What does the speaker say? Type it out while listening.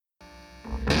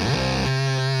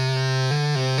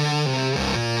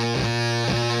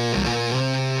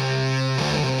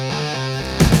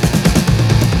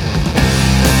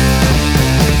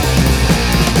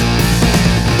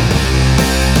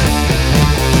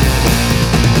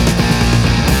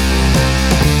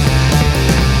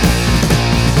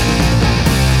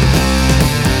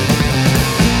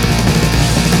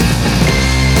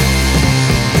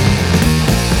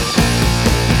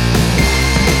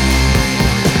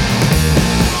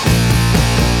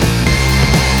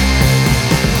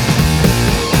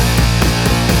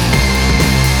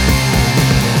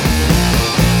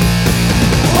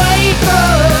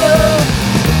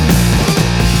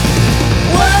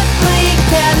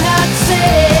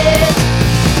sit,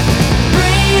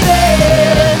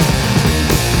 breathing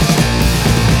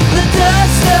the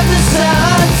dust of the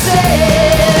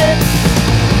sunset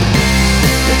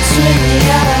between the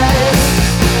eyes.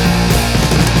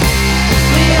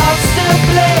 We all still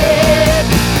bled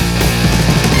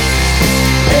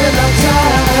in our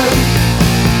time.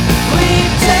 We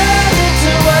turn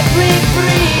into what we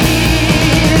breathe.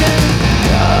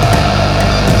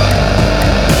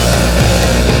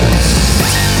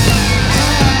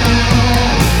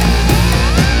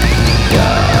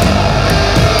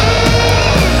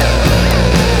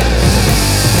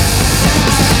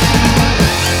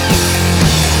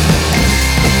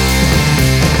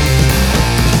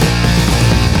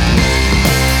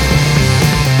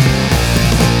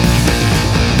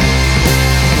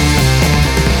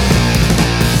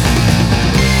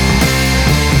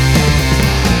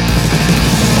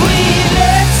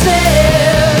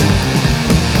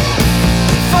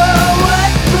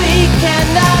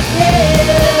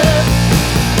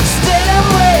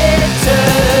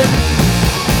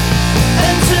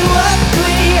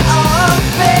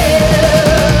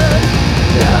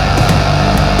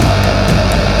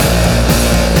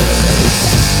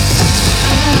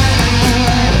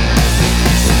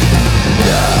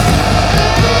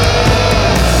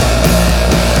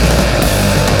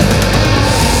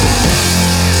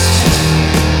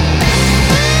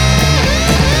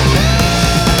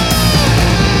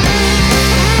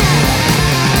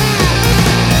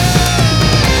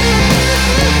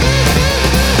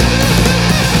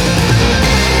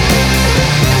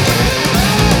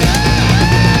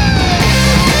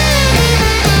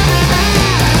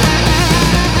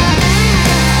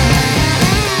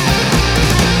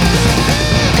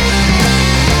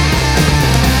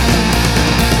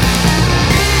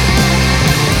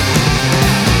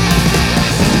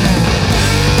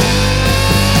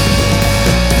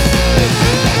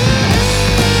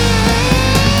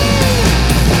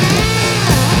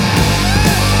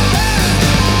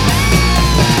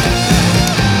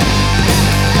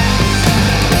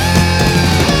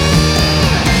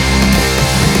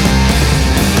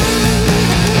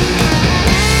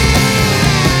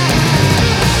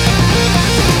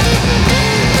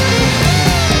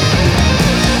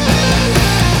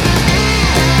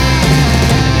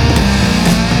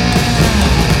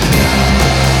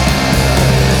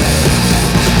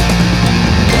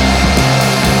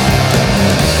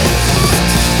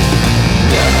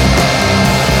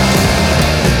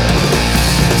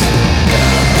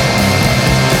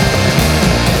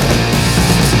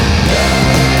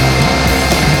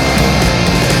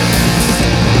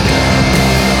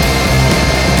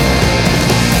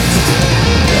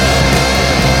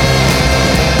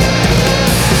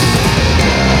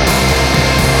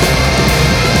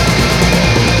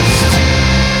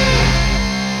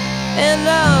 And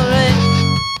alright.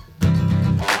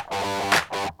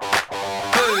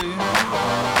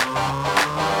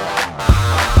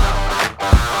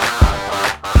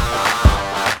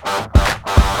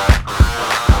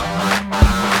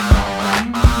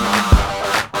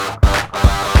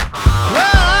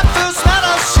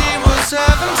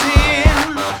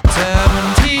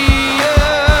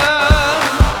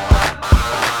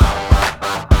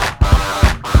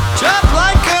 Just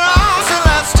like an ounce, and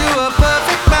that's to a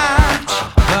perfect match.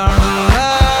 Burn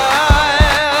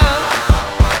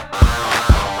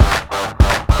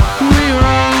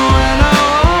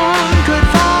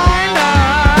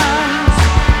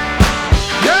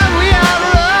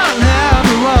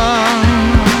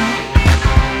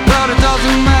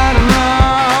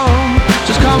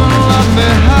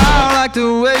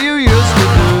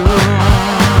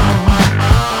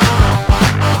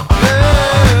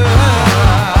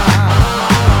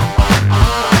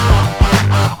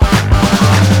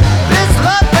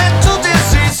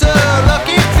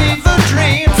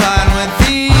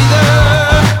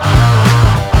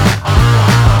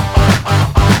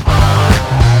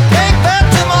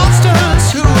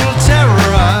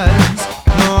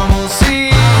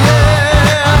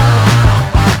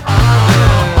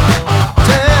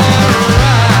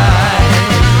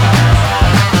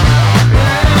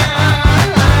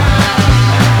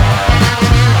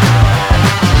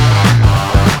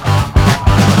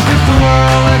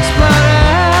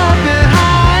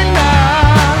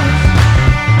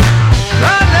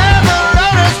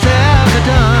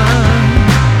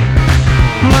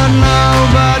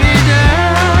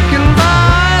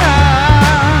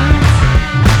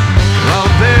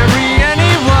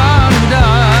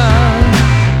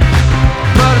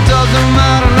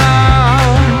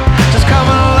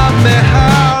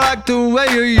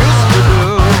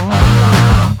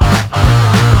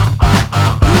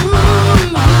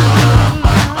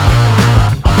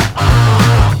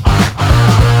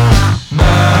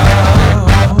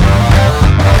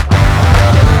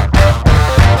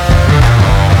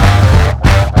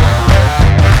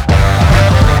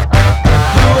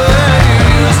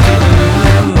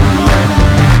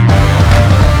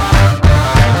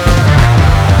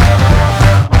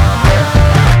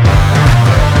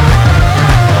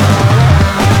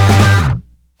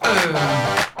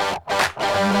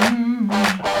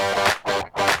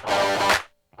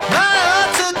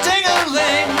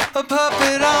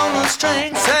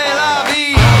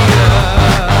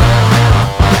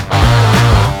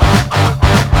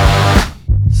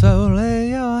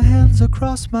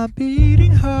my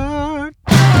beating heart.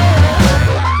 If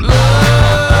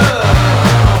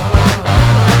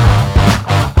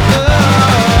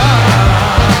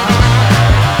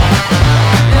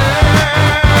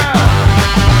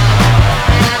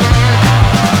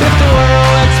the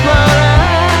world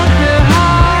exploded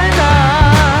behind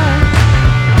us,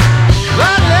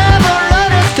 I'd never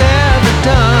understand the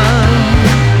done.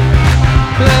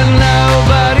 Then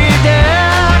nobody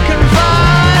there can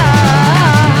find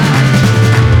us.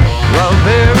 Well,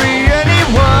 bury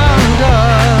anyone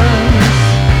does,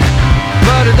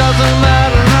 but it doesn't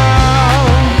matter now.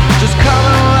 Just come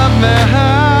and let me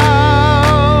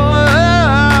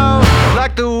out,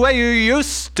 like the way you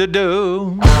used to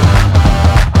do.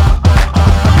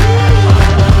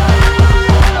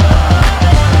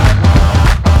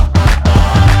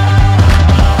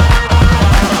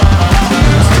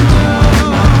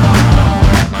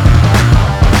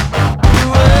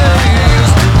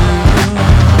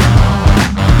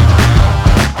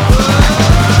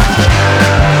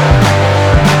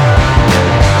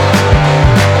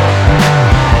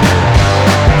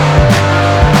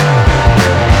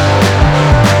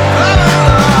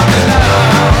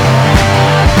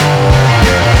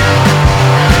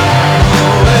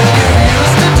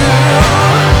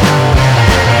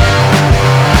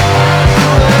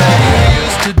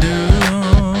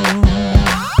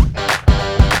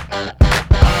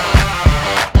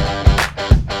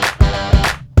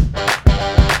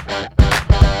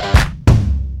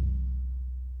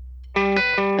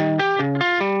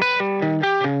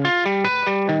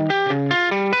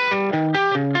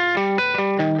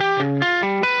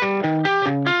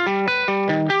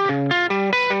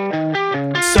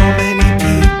 So many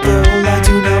people I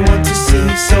do not want to see.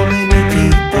 So many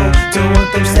people don't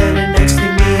want them standing next to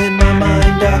me. In my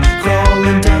mind I'm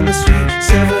crawling down the street.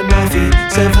 7 my feet,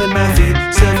 7 my feet,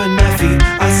 7 my feet.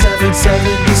 I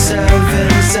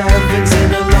 777s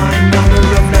in a line. Number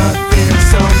of nothing,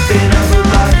 something of a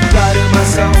lie. Lie to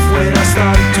myself when I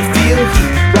start to feel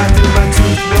heat. Right through my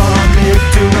tooth while I'm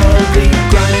literally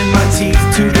grinding my teeth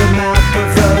to the map of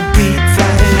the beat.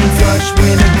 Flatten and flush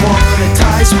when it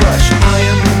monetized rush. I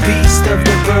am the beast of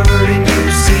the burden you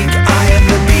seek. I am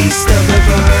the beast of the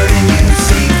burden you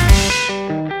seek.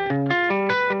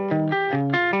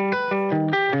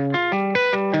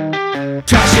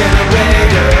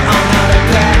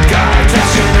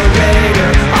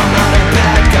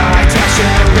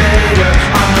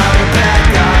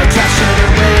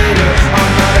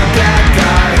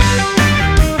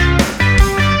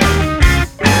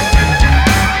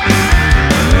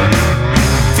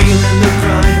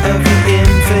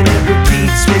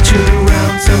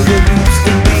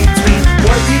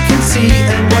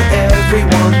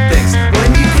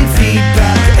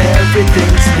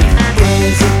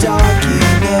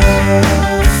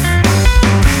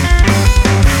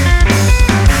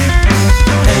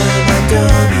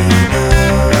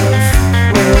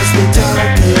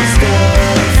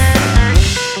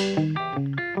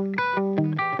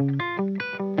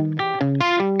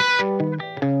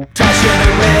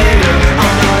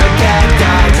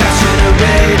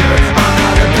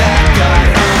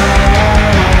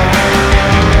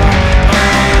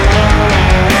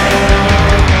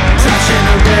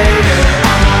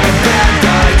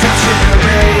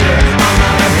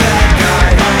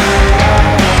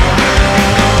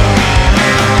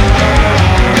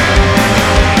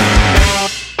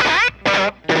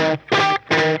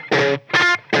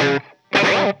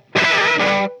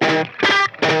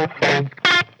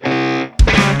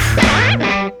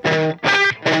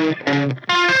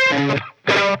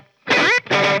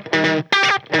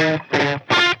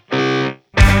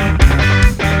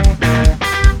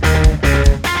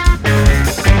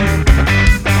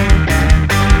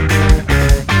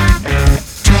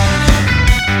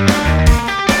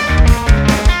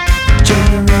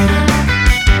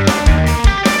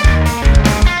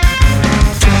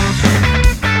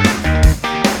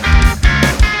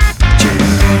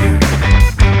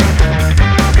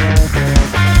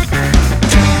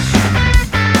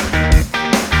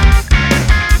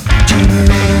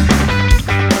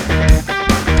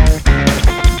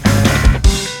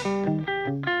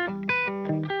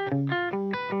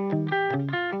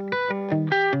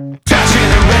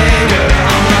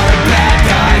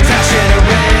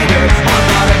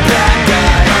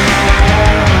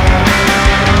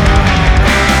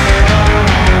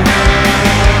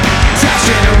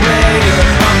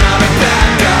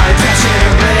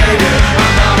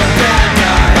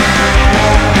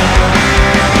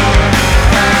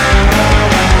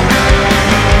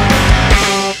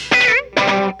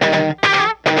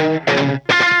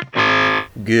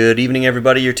 Good evening,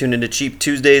 everybody. You're tuned into Cheap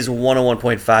Tuesdays,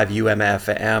 101.5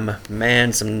 UMFM.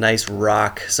 Man, some nice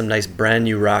rock, some nice brand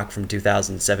new rock from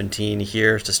 2017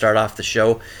 here to start off the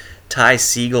show. Ty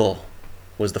Segall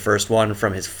was the first one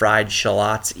from his Fried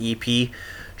Shallots EP. The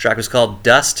track was called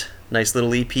Dust. Nice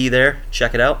little EP there.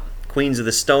 Check it out. Queens of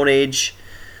the Stone Age,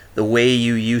 The Way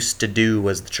You Used to Do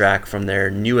was the track from their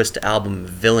newest album,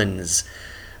 Villains.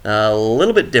 A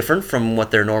little bit different from what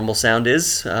their normal sound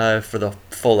is for the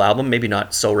full album. Maybe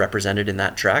not so represented in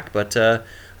that track, but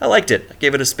I liked it. I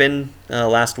gave it a spin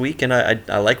last week, and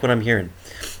I like what I'm hearing.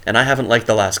 And I haven't liked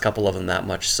the last couple of them that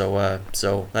much, so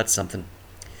that's something.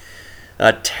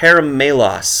 Terra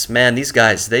Melos, man, these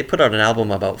guys, they put out an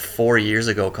album about 4 years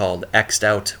ago called X'd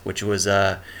Out, which was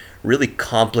really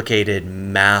complicated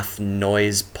math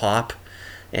noise pop,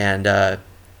 and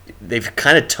they've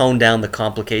kind of toned down the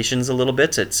complications a little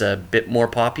bit. It's a bit more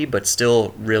poppy, but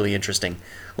still really interesting,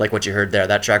 like what you heard there.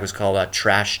 That track was called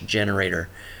Trash Generator,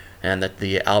 and that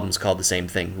the album's called the same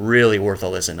thing. Really worth a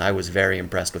listen. I was very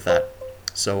impressed with that.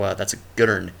 So that's a good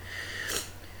earn.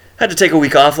 Had to take a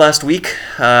week off last week.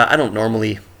 I don't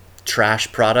normally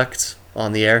trash products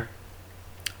on the air,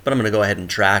 but I'm going to go ahead and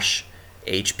trash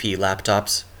HP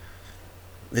laptops.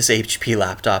 This HP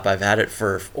laptop, I've had it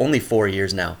for only 4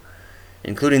 years now,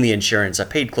 including the insurance. I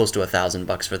paid close to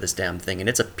 $1,000 for this damn thing, and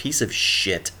it's a piece of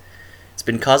shit. It's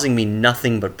been causing me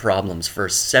nothing but problems for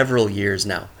several years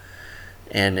now.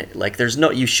 And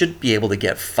you should be able to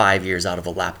get 5 years out of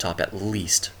a laptop at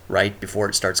least, right? Before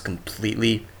it starts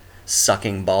completely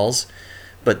sucking balls.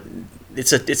 But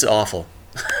it's awful.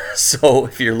 So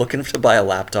if you're looking to buy a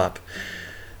laptop,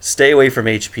 stay away from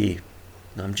HP.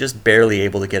 I'm just barely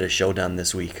able to get a show done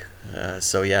this week.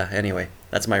 Anyway,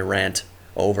 that's my rant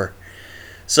over.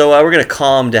 So we're going to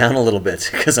calm down a little bit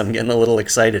because I'm getting a little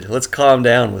excited. Let's calm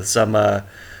down with some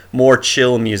more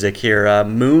chill music here.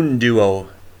 Moon Duo.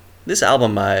 This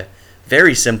album,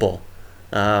 very simple,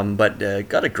 but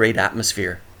got a great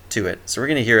atmosphere to it. So we're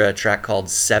going to hear a track called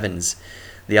Sevens.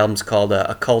 The album's called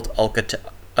Occult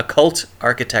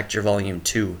Architecture Volume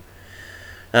 2.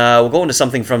 We'll go into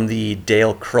something from the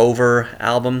Dale Crover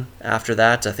album after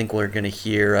that. I think we're going to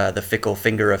hear The Fickle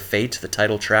Finger of Fate, the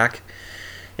title track.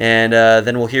 And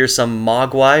then we'll hear some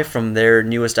Mogwai from their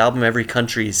newest album, Every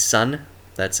Country's Sun.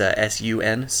 That's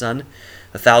S-U-N, Sun.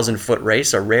 1,000 Foot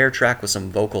Race, a rare track with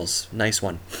some vocals. Nice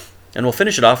one. And we'll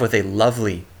finish it off with a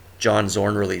lovely John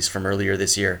Zorn release from earlier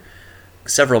this year.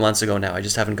 Several months ago now. I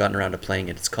just haven't gotten around to playing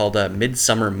it. It's called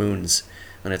Midsummer Moons,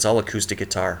 and it's all acoustic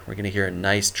guitar. We're going to hear a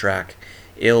nice track,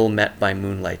 Ill Met by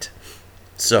Moonlight.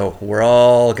 So we're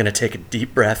all going to take a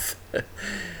deep breath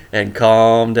and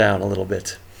calm down a little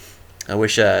bit. I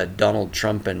wish Donald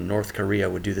Trump and North Korea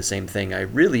would do the same thing. I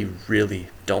really, really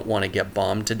don't want to get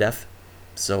bombed to death.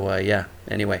 So,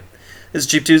 anyway. This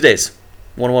is Cheap Tuesdays,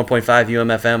 101.5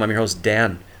 UMFM. I'm your host,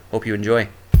 Dan. Hope you enjoy.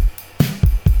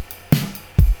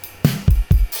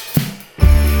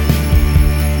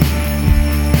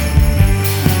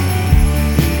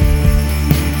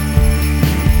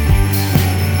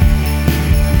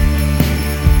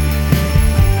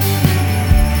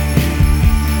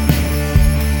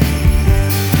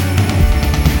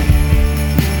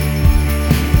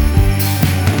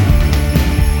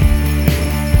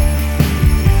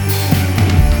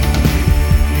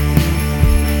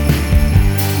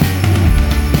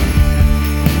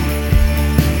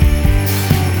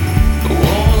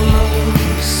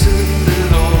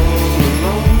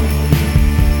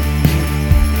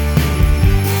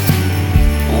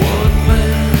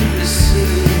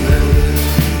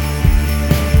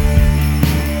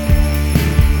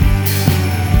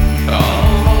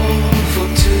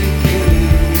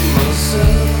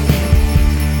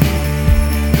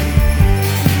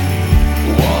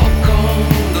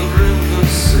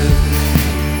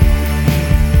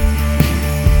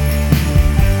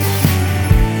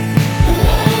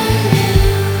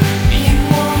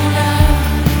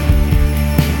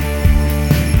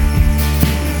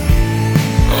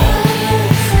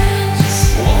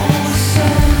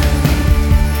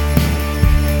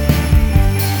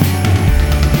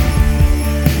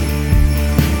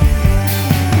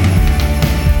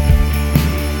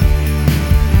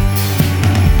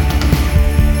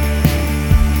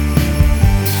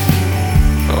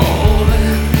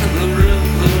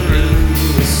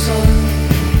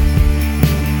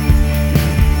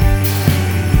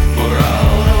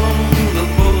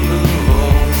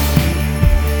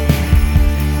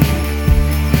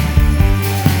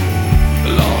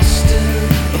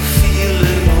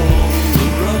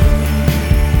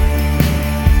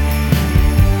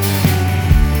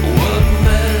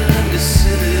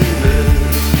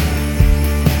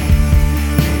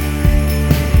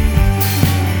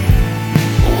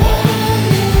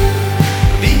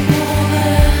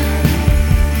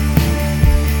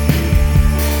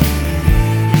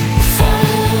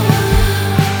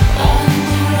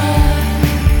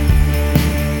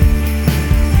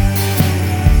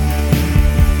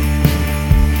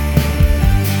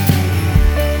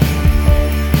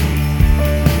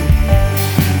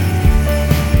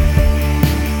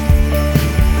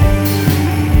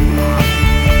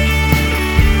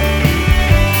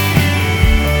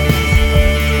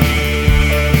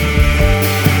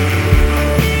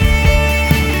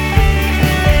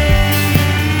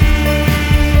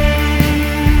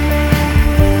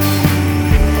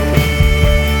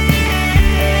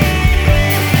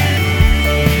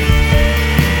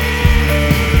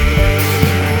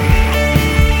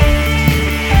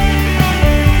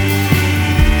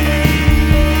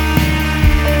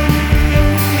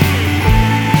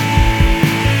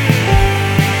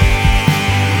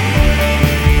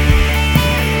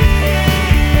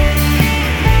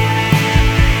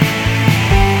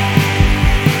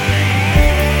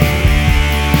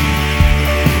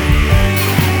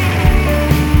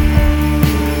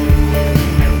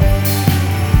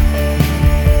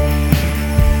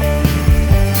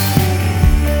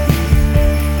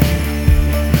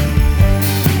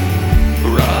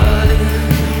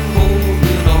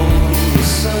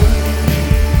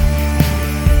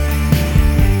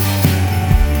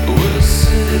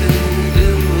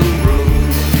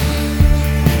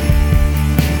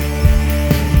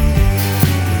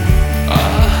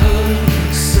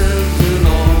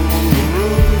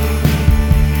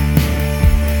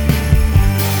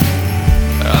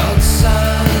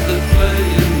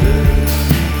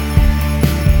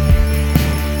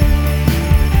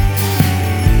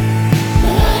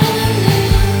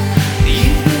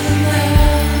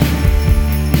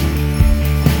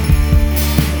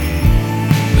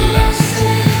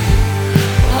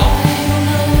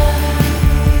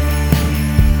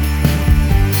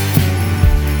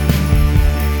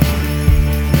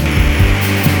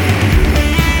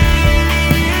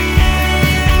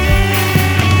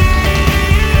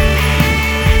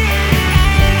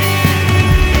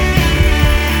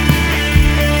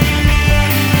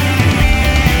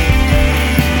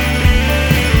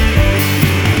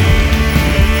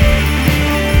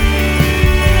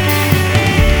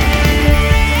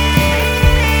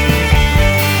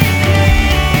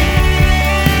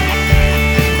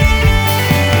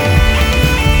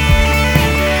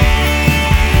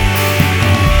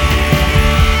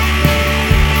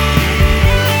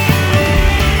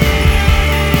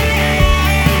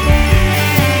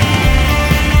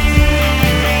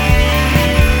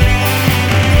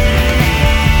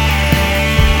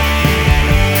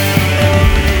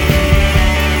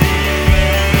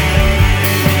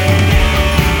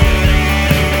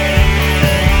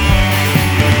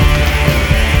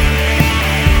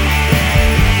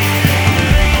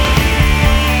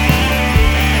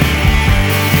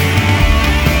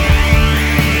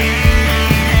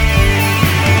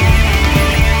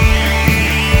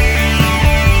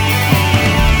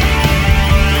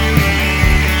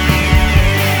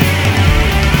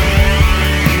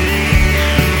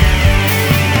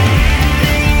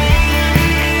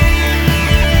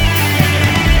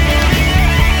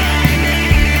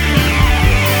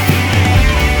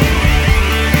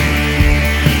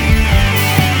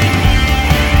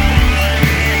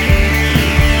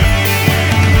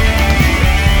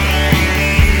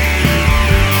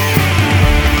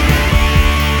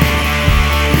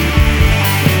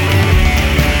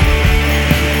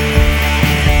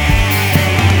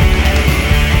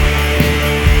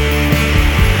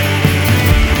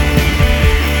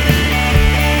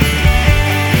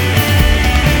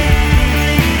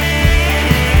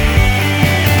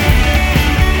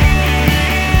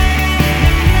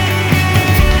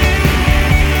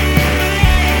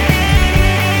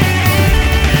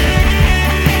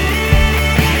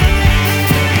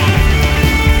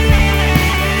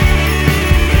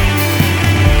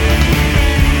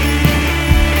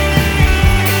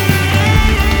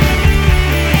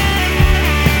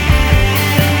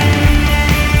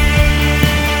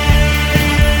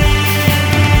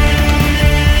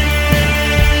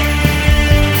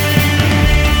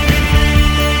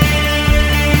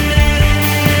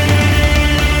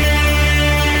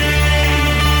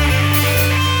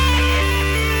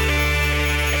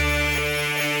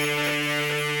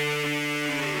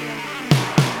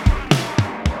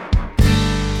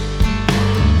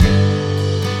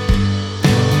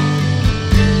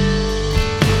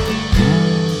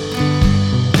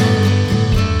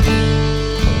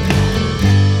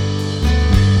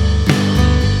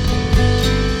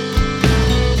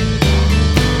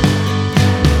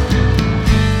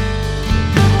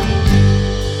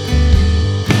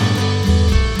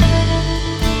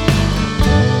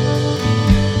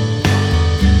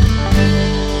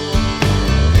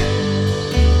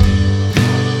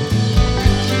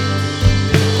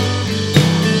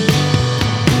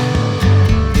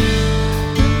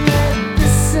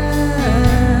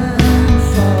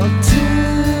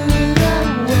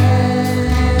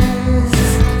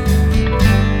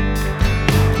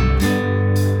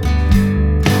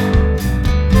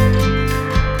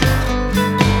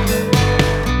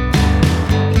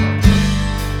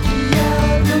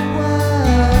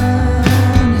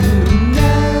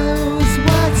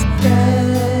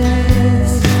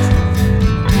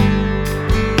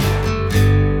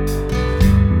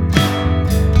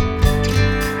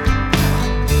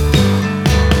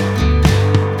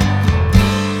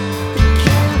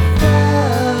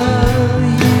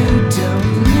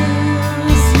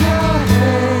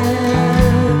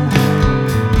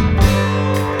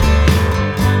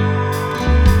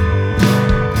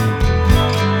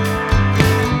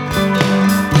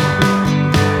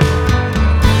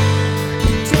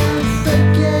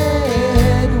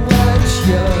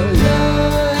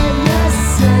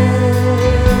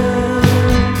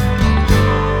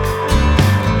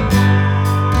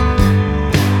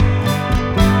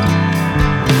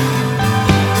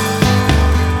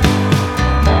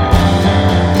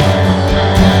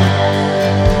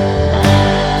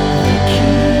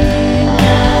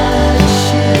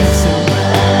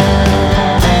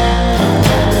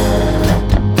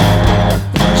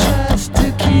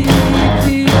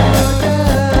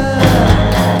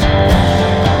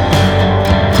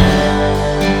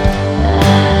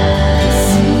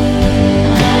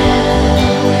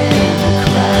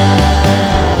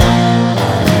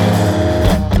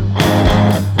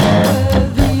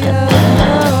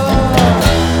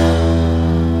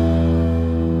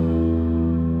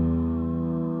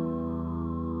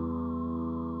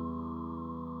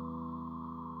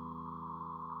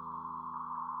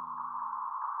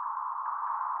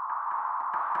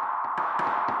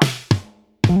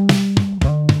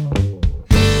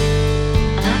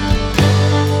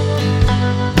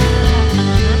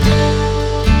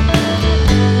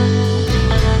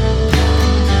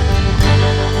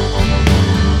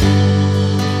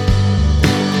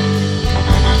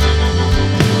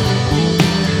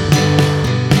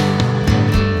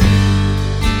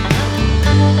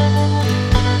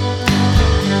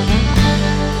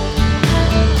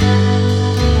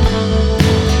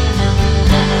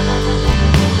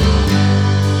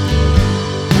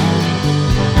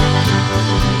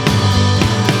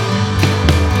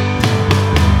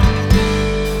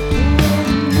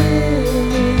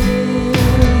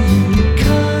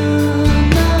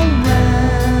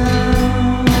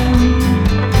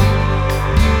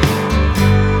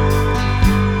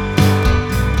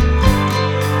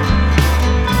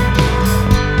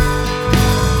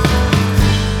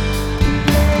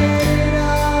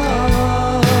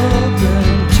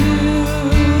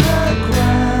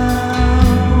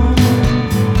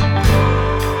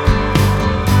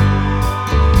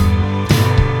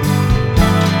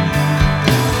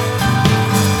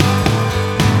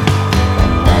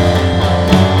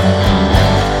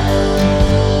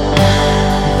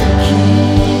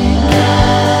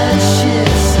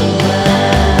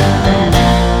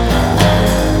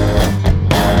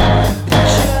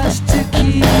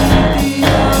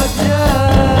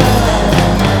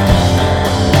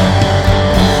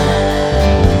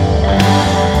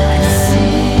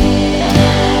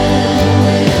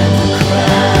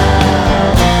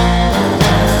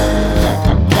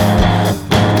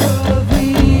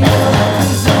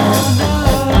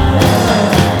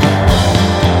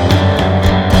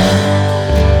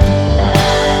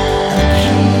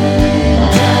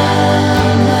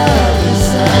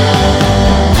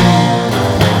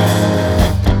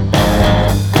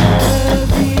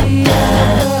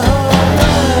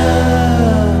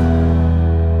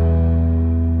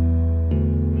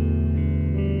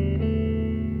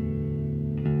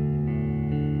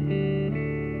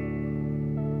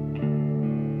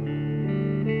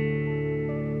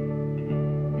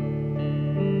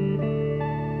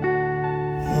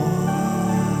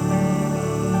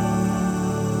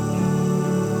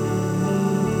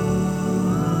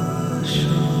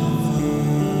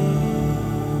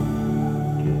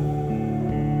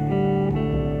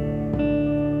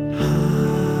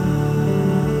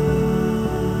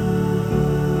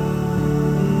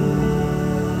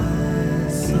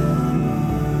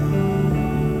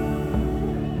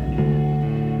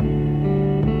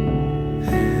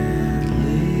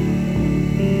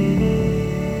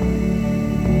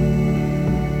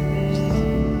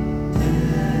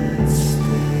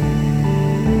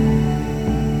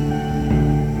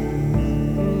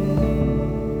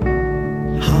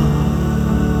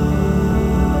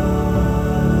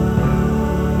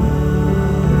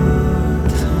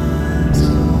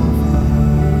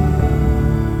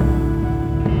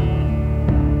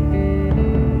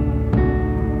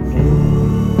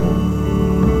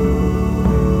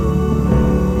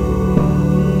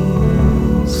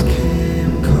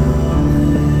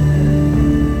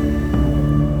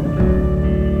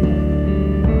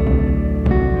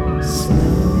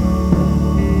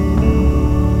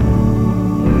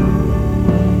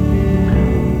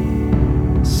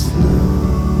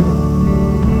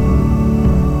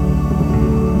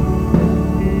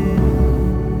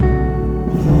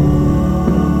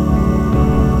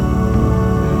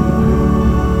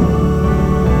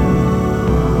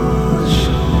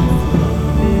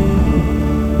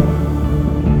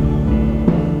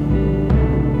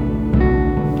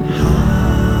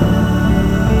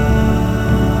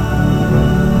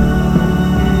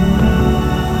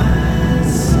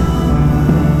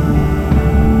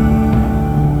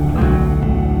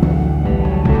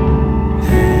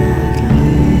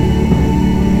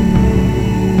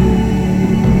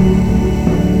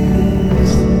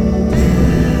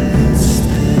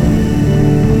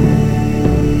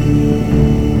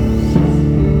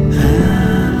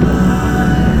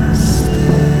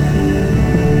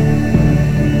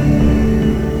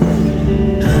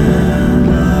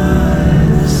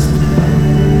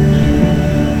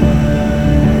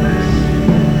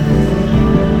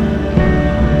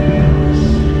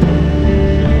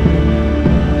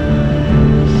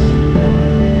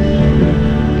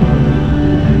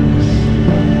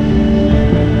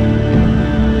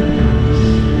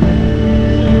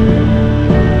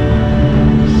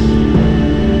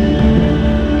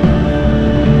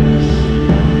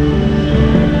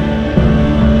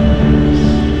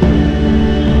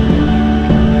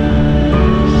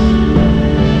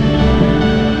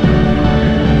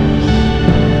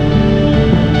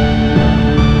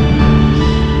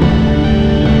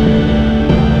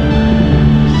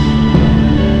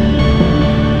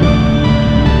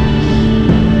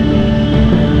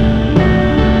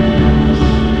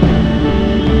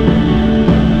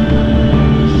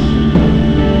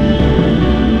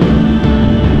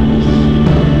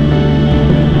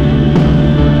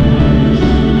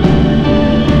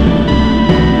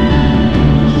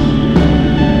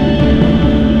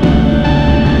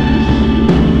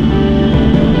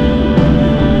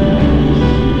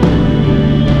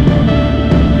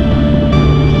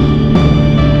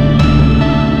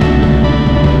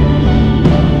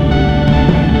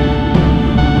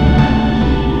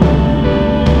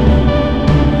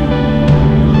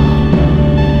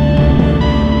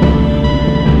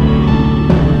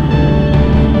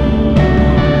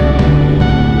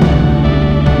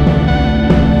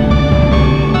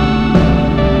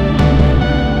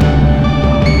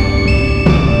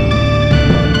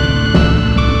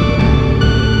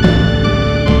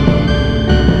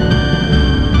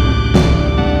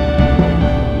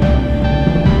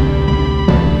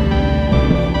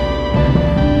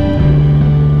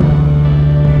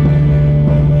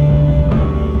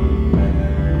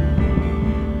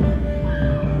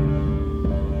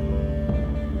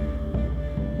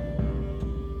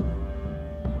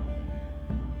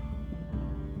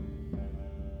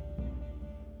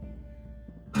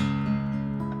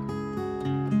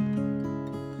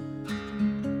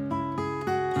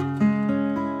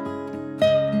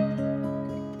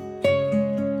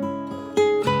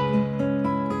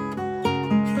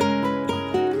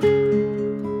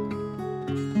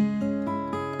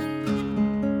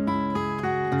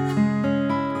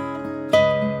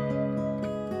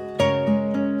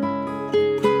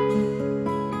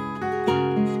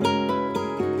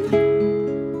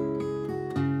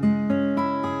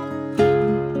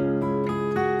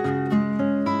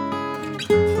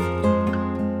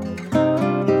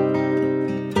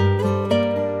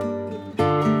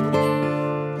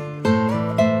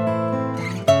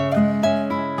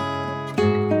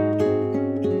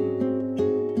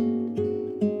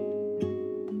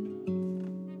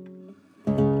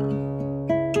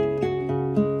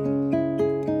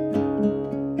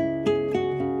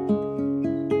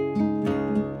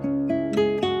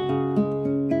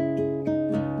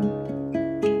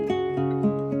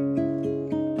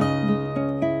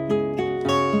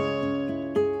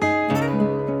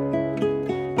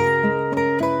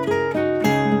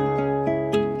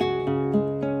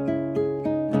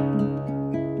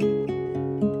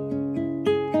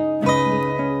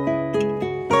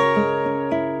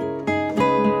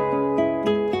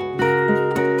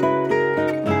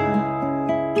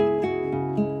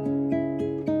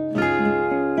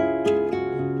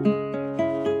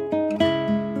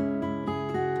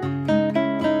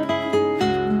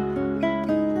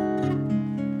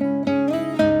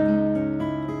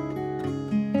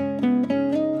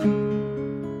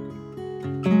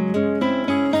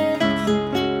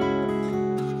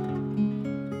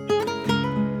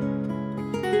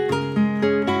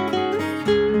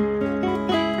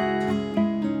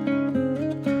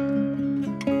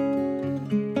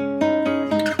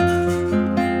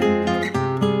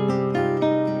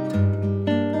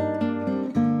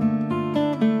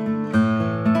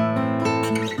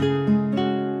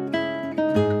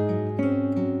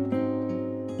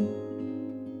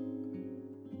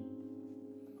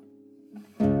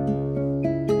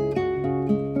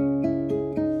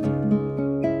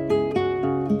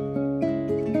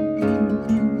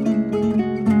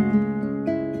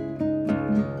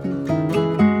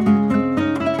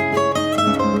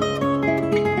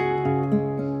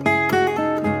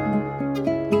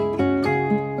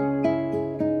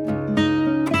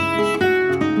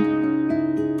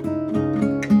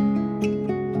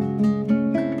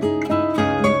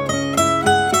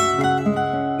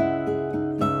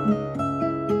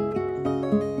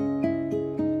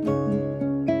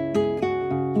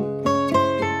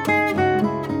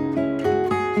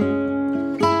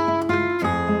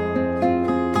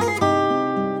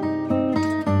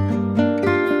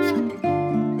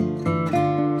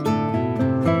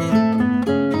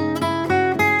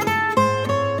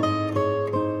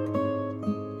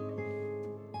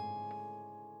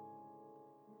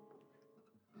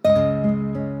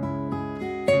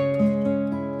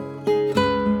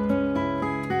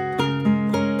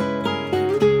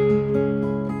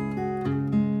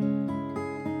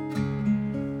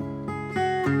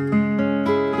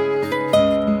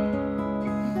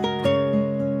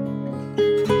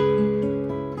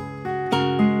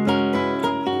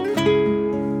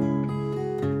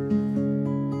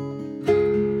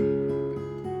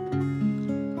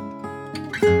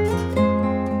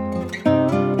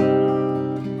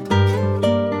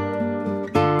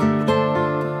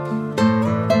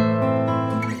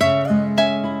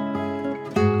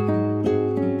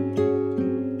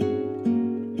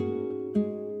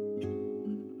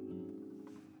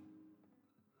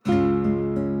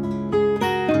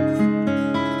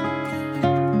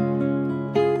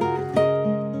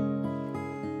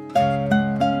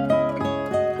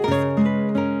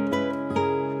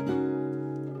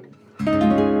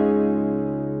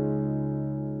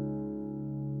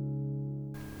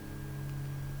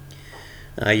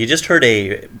 You just heard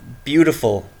a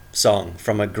beautiful song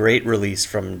from a great release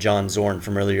from John Zorn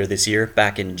from earlier this year,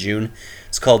 back in June.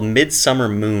 It's called Midsummer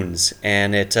Moons,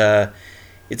 and it's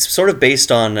sort of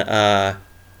based on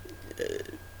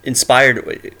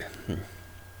inspired.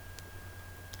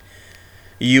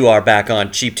 You are back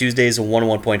on Cheap Tuesdays,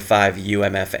 101.5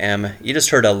 UMFM. You just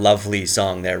heard a lovely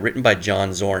song there, written by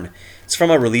John Zorn. It's from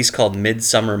a release called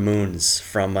Midsummer Moons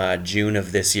from June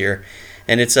of this year.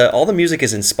 And it's all the music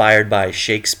is inspired by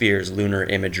Shakespeare's lunar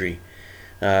imagery.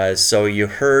 So you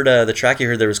heard the track you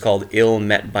heard there was called "Ill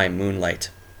Met by Moonlight,"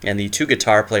 and the two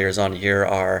guitar players on here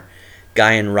are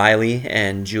Guyan Riley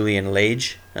and Julian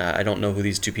Lage. I don't know who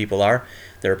these two people are.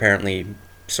 They're apparently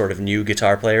sort of new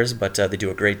guitar players, but they do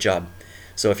a great job.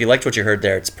 So if you liked what you heard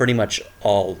there, it's pretty much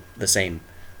all the same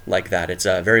like that. It's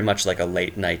very much like a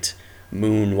late night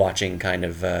moon watching kind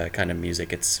of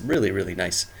music. It's really, really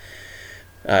nice.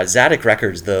 Zadok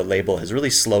Records, the label, has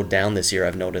really slowed down this year,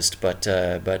 I've noticed, but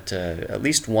at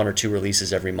least one or two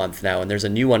releases every month now, and there's a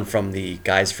new one from the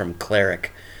guys from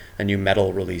Cleric, a new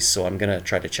metal release, so I'm going to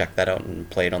try to check that out and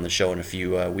play it on the show in a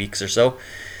few weeks or so.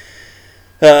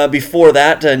 Before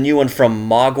that, a new one from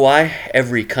Mogwai,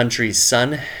 Every Country's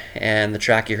Son, and the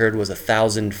track you heard was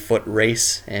 1,000-Foot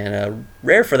Race, and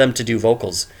rare for them to do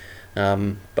vocals,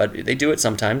 but they do it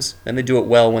sometimes, and they do it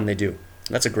well when they do.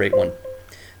 That's a great one.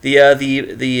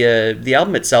 The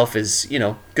album itself is,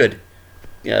 good.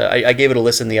 I gave it a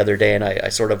listen the other day, and I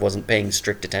sort of wasn't paying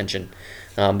strict attention,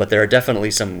 but there are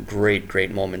definitely some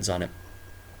great moments on it.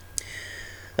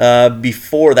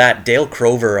 Before that, Dale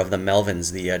Crover of the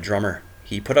Melvins, the drummer,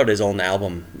 he put out his own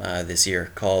album this year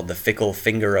called The Fickle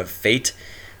Finger of Fate.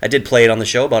 I did play it on the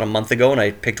show about a month ago, and I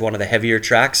picked one of the heavier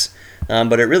tracks,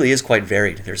 but it really is quite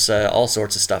varied. There's all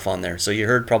sorts of stuff on there. So you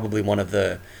heard probably one of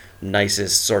the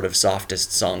nicest, sort of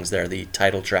softest songs there, the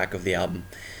title track of the album.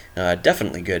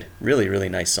 Definitely good. Really, really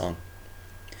nice song.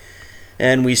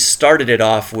 And we started it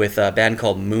off with a band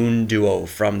called Moon Duo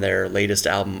from their latest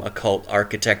album, Occult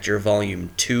Architecture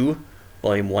Volume 2.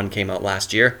 Volume 1 came out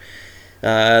last year.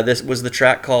 This was the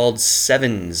track called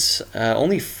Sevens.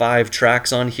 Only 5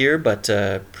 tracks on here, but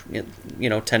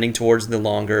tending towards the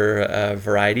longer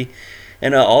variety.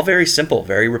 And all very simple,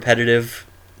 very repetitive,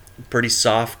 pretty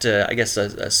soft. I guess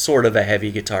a sort of a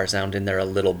heavy guitar sound in there a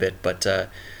little bit, but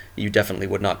you definitely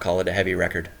would not call it a heavy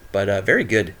record. But very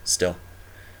good still.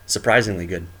 surprisingly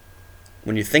good.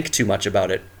 When you think too much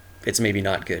about it, it's maybe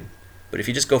not good. But if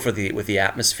you just go for with the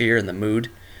atmosphere and the mood,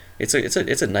 it's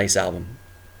a nice album.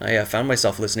 I found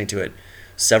myself listening to it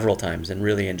several times and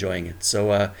really enjoying it.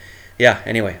 So yeah.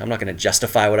 Anyway, I'm not going to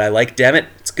justify what I like. Damn it,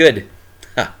 it's good.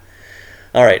 Ha.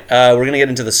 All right, we're gonna get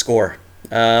into the score.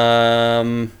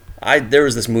 There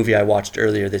was this movie I watched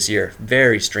earlier this year.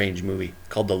 Very strange movie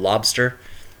called The Lobster.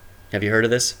 Have you heard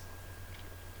of this?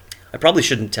 I probably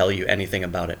shouldn't tell you anything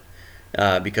about it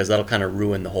because that'll kind of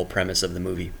ruin the whole premise of the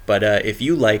movie. But if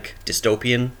you like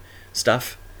dystopian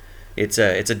stuff, it's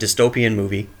a dystopian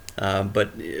movie,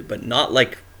 but not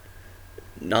like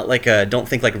don't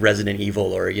think like Resident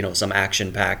Evil or some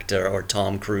action packed or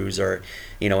Tom Cruise or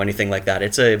anything like that.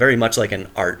 It's a very much like an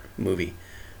art movie.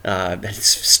 It's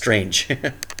strange,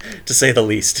 to say the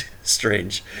least.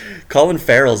 Strange. Colin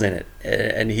Farrell's in it,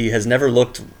 and he has never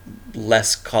looked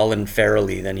less Colin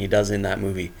Farrell-y than he does in that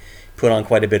movie. Put on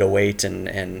quite a bit of weight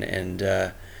and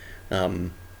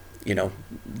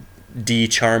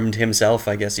de-charmed himself,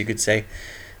 I guess you could say.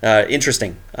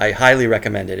 Interesting. I highly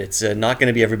recommend it. It's not going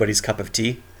to be everybody's cup of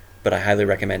tea, but I highly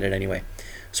recommend it anyway.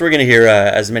 So we're going to hear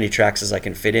as many tracks as I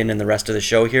can fit in the rest of the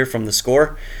show here from the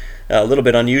score. A little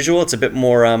bit unusual. It's a bit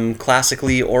more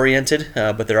classically oriented,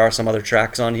 but there are some other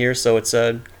tracks on here, so it's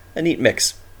a neat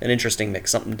mix, an interesting mix,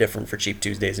 something different for Cheap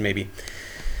Tuesdays maybe.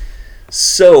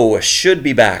 So, should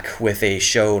be back with a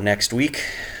show next week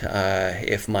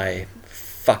if my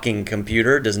fucking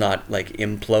computer does not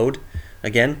implode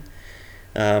again.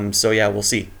 So yeah, we'll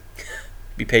see.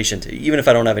 Be patient. Even if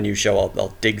I don't have a new show,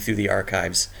 I'll dig through the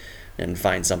archives and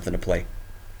find something to play.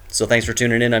 So thanks for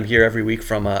tuning in. I'm here every week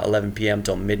from 11 p.m.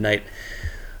 till midnight.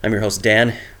 I'm your host,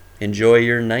 Dan. Enjoy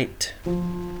your night.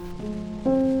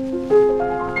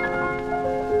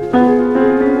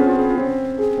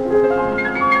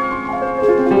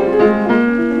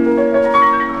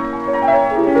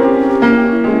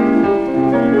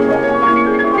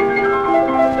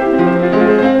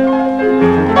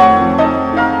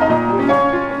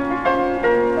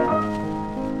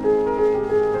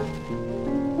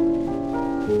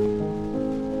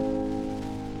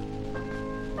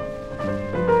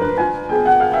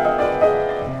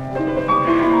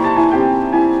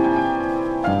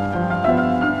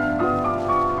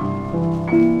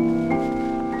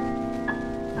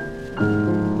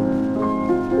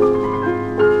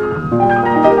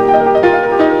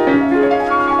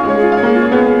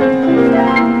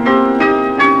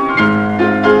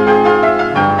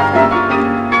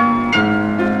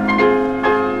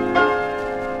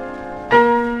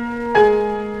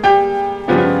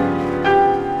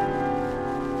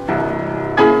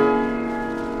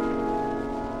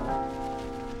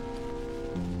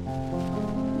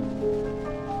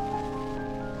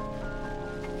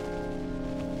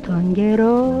 Τον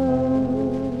καιρό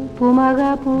που μ'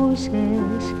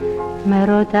 αγαπούσες με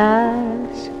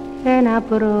ρωτάς ένα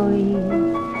πρωί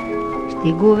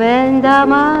στην κουβέντα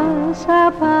μας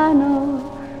απάνω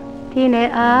τι είναι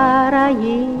άραγε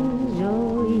η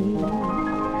ζωή.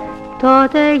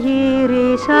 Τότε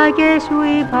γύρισα και σου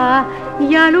είπα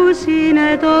για άλλους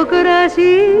είναι το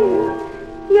κρασί,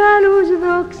 για άλλους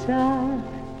δόξα,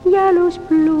 για άλλους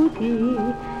πλούτη,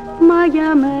 μα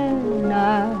για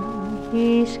μένα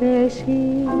είσαι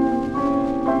εσύ.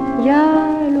 Για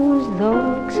άλλους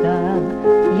δόξα,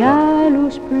 για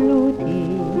άλλους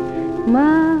πλούτη,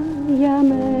 μα για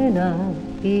μένα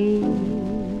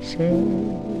είσαι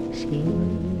εσύ.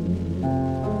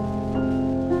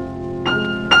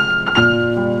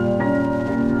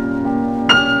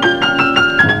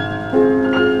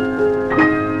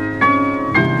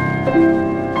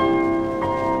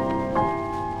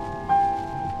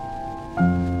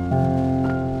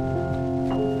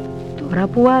 Τώρα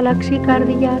που άλλαξε η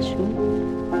καρδιά σου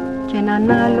και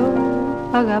έναν άλλο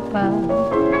αγαπά,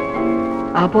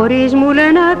 απορείς μου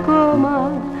λένε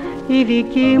ακόμα η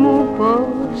δική μου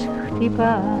πως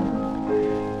χτυπά.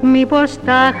 Μήπως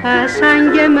τα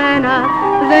χάσαν και εμένα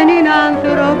δεν είναι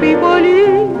άνθρωποι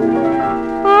πολλοί,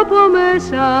 από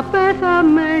μέσα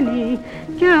πεθαμένοι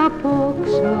και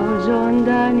απόξω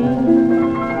ζωντανοί,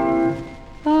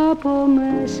 από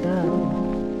μέσα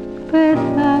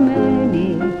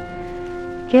πεθαμένοι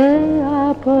και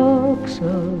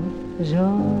απόξω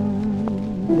ζωντανοί.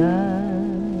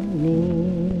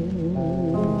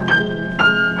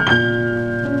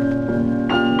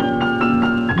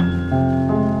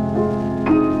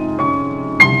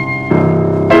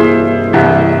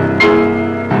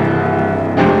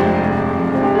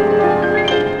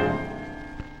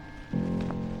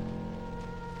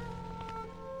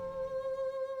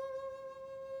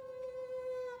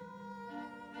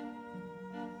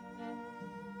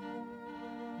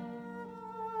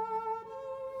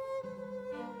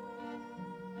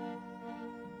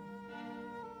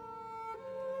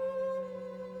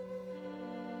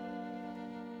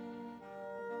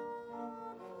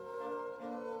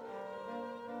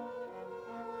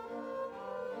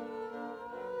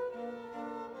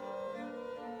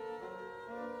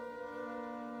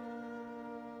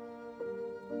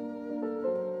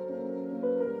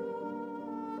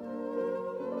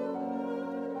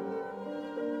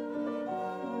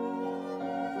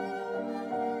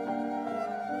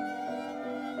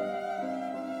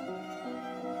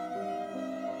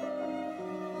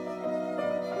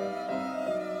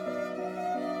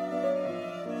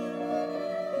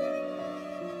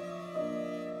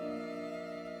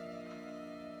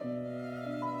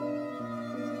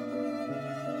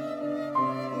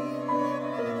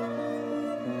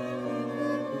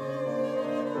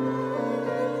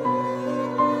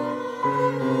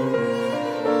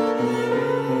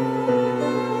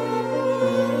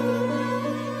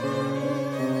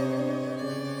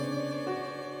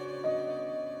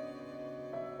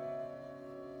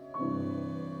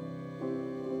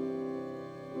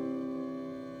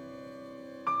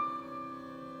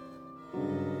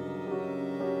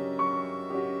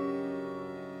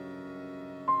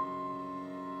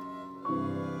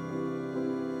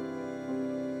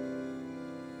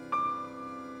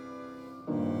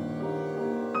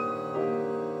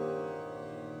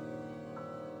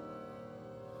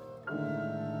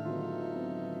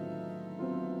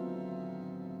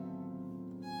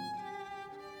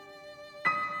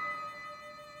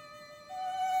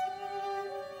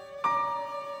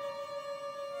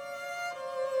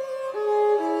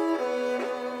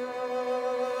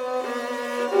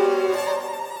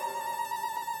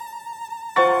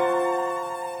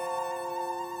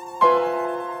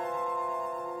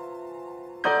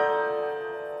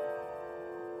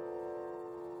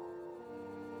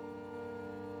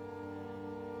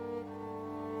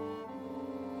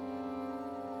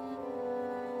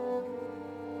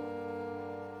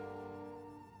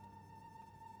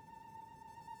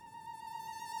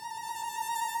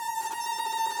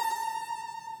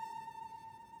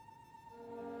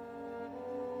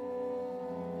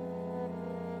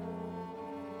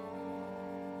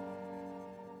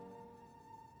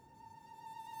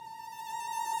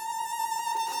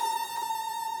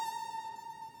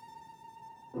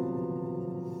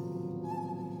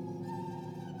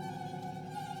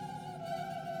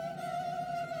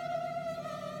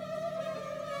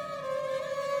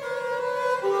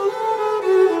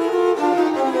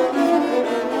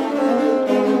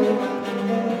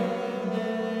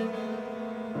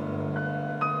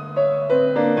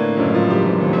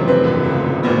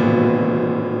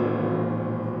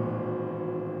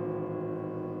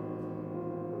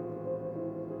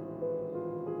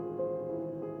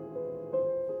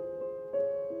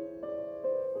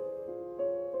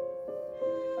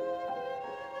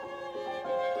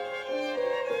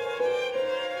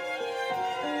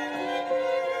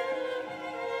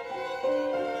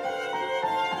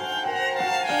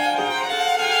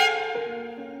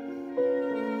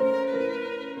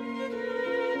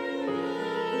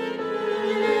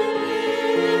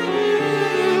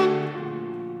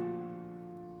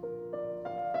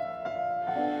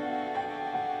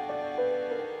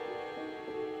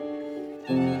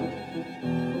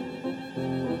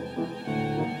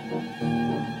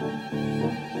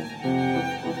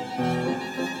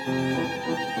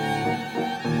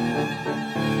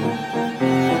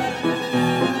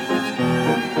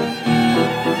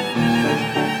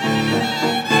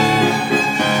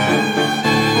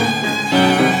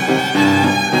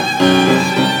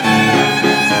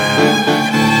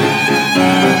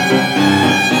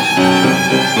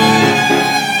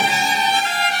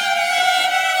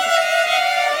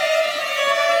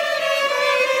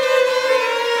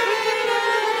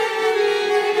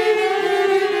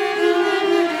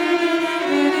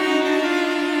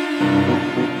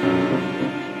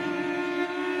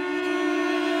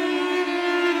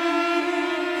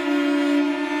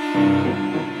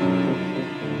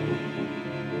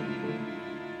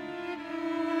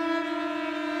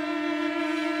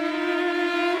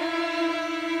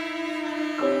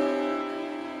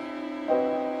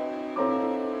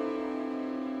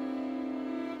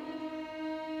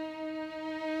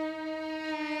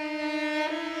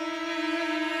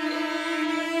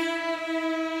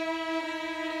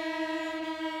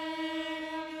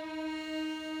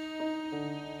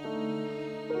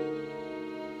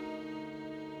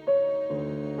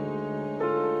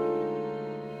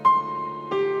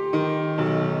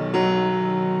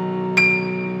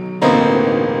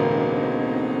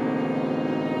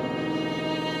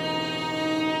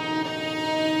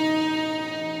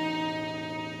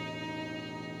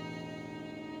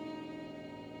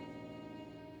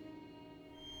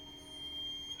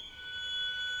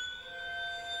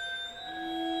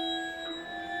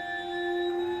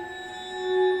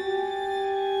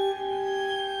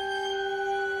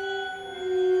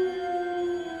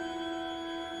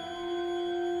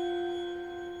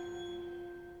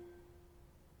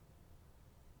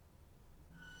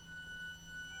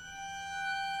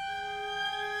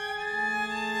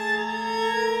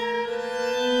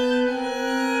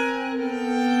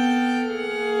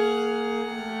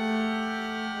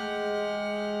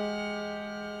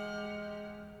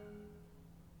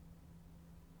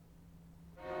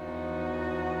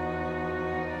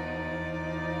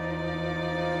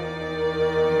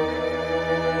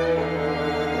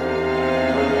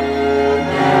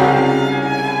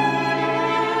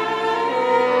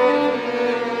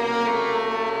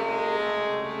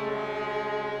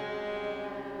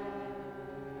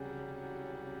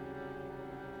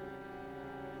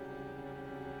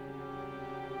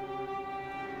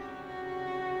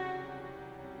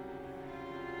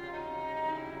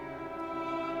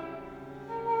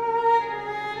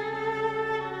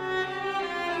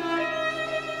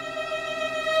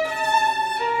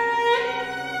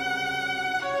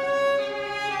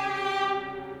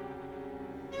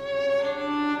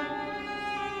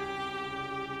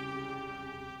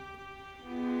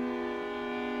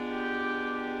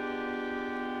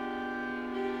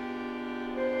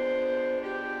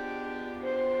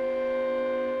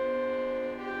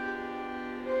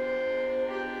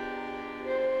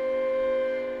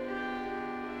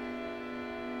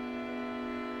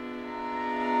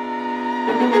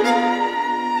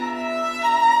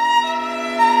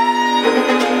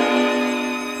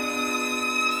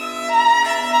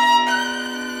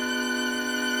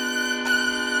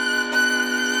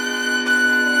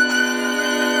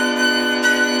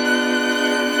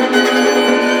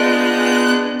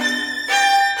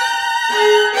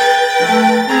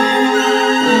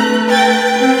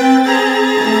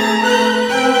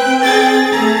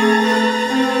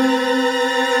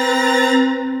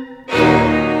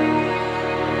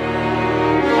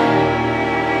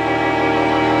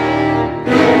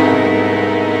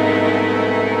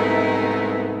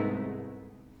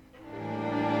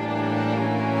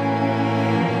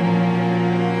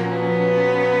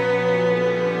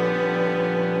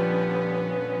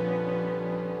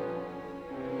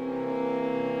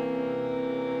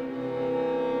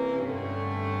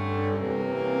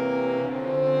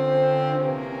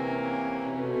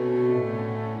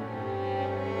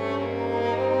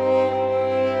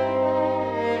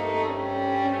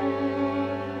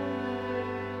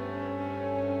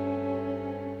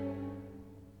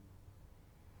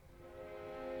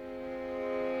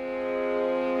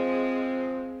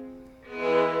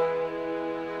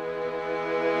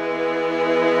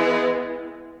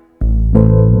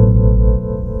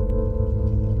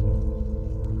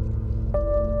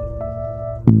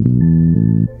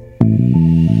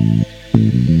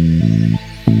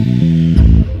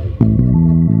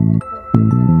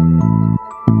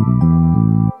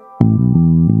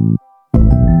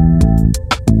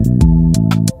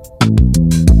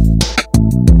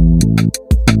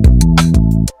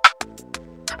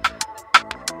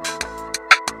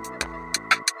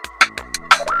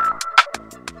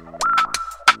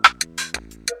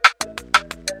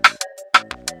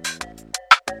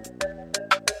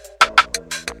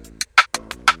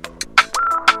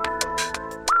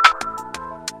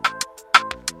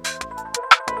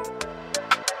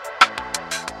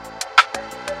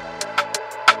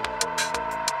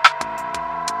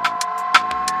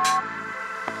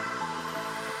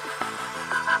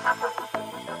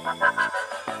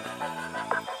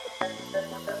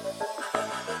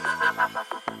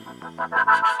 They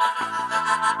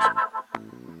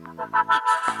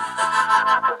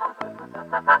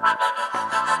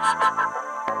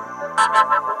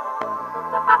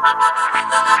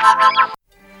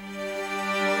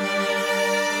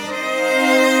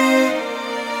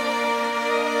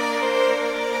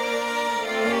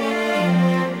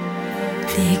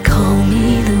call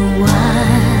me the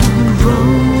wild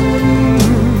rose,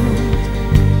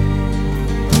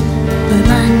 but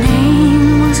my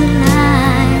name was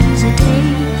Eliza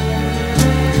Day.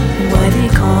 Why they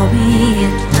call me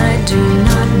it, I do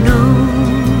not know,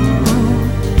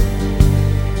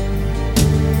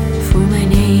 for my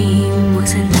name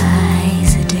was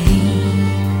Eliza Day.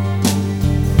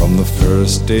 From the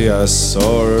first day I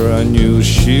saw her, I knew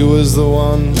she was the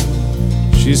one.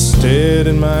 She stared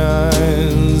in my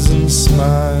eyes and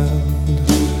smiled,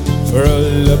 for her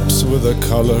lips were the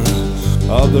color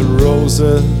of the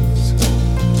roses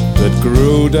that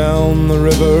grew down the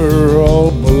river,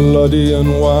 all bloody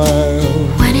and wild.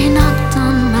 When he knocked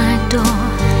on my door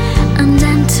and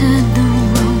entered the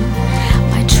room,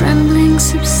 my trembling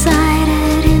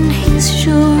subsided in his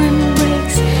sure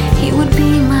embrace. He would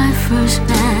be my first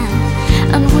man,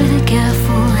 and with a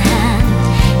careful hand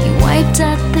he wiped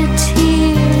out the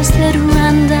tears that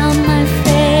ran down my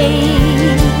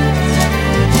face.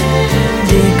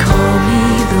 They call me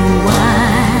the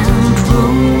wild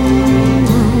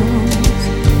rose,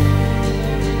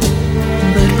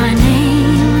 but my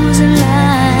name was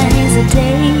Eliza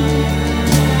Day.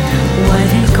 Why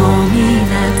they call me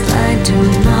that I do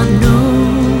not know,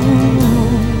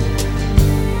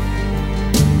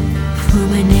 for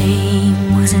my name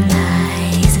was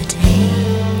Eliza Day.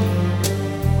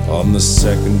 On the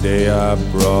second day I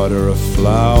brought her a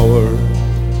flower.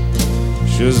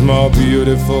 She was more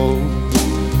beautiful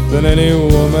than any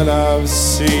woman I've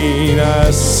seen.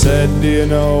 I said, do you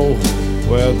know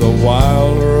where the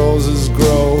wild roses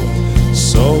grow,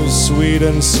 so sweet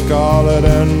and scarlet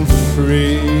and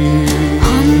free?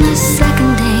 On the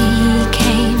second day he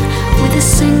came with a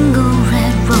single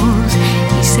red rose.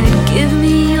 He said, give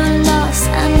me your loss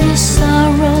and your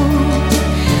sorrow.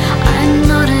 I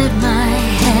nodded my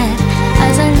head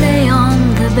as I lay on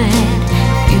the bed.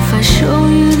 If I show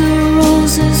you the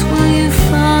roses, will you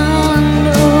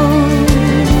follow?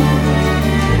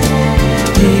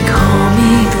 They call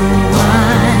me the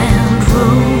wild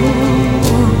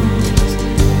rose,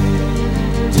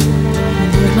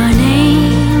 but my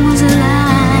name was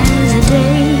Eliza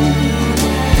Day.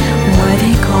 Why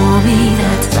they call me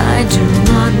that I do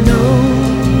not know,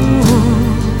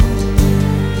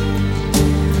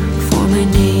 for my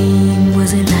name was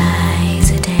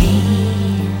Eliza Day.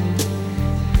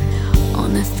 On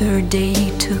the third day he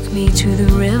took me to the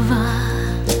river.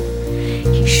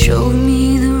 He showed me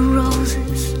the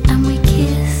roses and we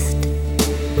kissed,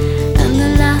 and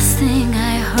the last thing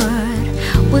I heard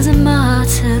was a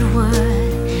muttered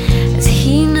word as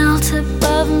he knelt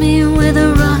above me with a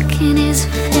rock in his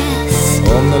fist.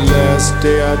 On the last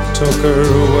day I took her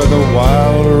where the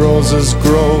wild roses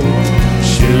grow.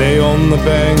 She lay on the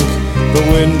bank, the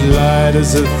wind lied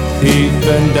as a thief,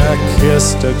 and I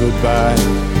kissed her goodbye,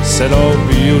 said all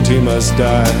beauty must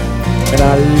die. And I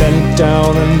leant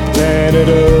down and planted a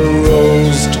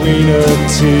rose between her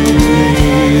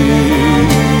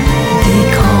teeth. They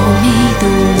call me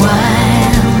the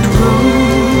wild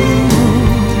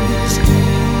rose,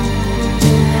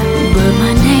 but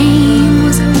my name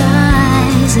was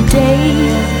Eliza Day.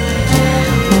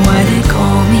 Why they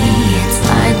call me it,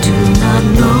 I do not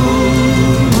know,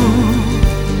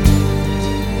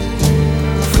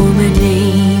 for my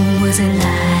name was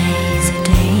Eliza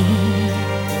Day.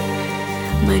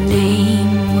 My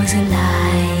name was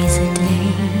Eliza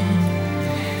Day,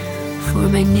 for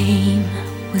my name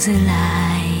was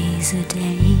Eliza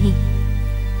Day.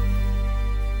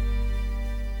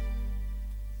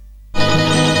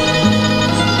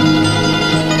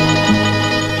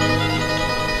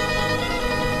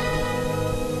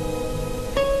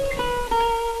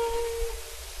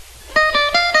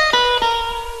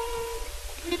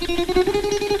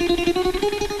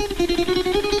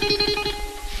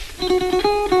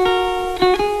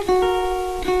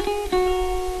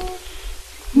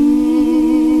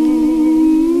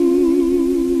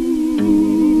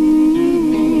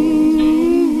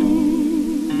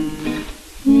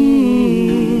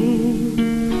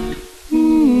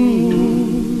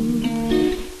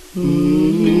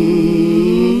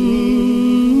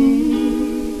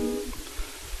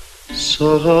 Σ'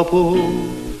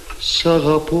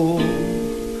 αγαπώ,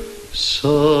 σ'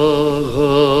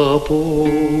 αγαπώ.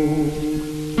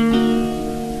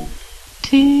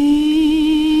 Τι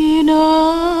είναι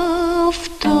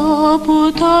αυτό που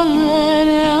το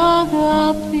λένε αγάπη?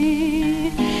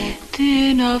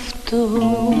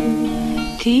 αυτό,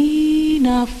 τι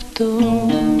είναι αυτό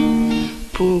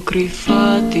που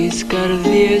κρυφά τις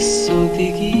καρδιές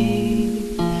οδηγεί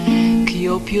κι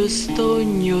όποιος το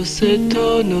νιώσε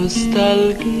το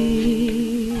νοσταλγεί.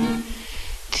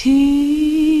 Τι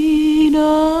είναι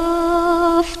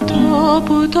αυτό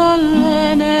που το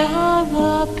λένε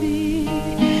αγάπη,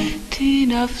 τι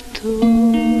είναι αυτό,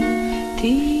 τι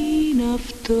είναι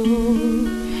αυτό,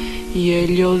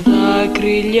 γέλιο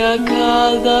δάκρυλια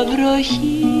κάδα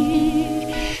βροχή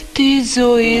της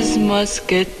ζωής μας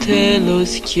και τέλος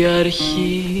και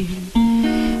αρχή.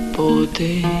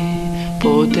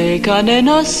 Ποτέ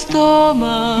κανένα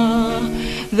στόμα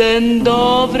δεν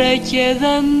το βρε και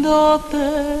δεν το πε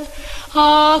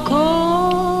ακόμα.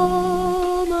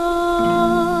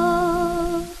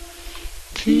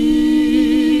 Τι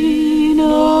είναι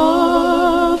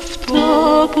αυτό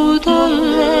που το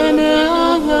λένε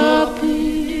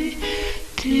αγάπη,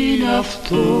 τι είναι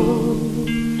αυτό,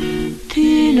 τι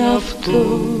είναι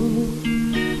αυτό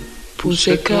που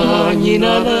σε κάνει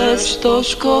να λες το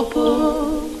σκοπό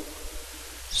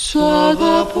σ'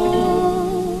 αγαπώ,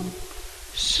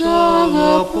 σ'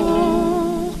 αγαπώ.